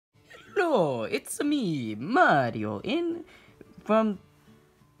Hello, it's me, Mario, in from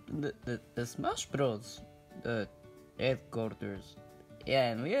the Smash Bros. Headquarters,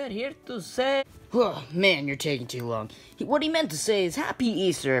 and we are here to say. Oh man, you're taking too long. What he meant to say is Happy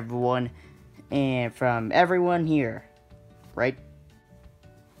Easter, everyone, and from everyone here, right?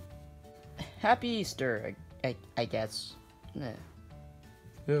 Happy Easter, I guess.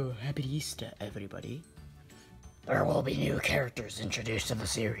 Oh, Happy Easter, everybody. There will be new characters introduced to the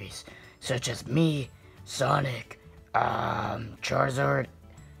series, such as me, Sonic, Charizard,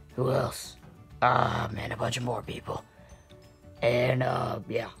 who else? Man, a bunch of more people. And,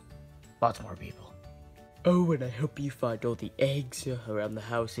 yeah, lots more people. Oh, and I hope you find all the eggs around the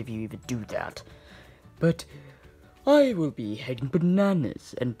house if you even do that. But I will be hiding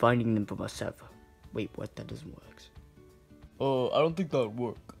bananas and finding them for myself. Wait, what? That doesn't work. I don't think that'll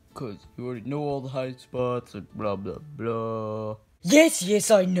work. Cause you already know all the hiding spots and blah blah blah. Yes,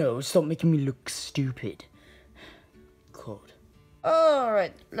 I know. Stop making me look stupid. God.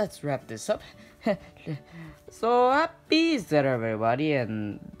 Alright, let's wrap this up. So happy Easter, everybody,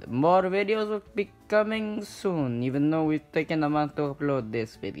 and more videos will be coming soon, even though we've taken a month to upload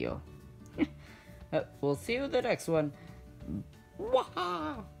this video. We'll see you in the next one.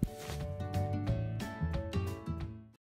 Wow.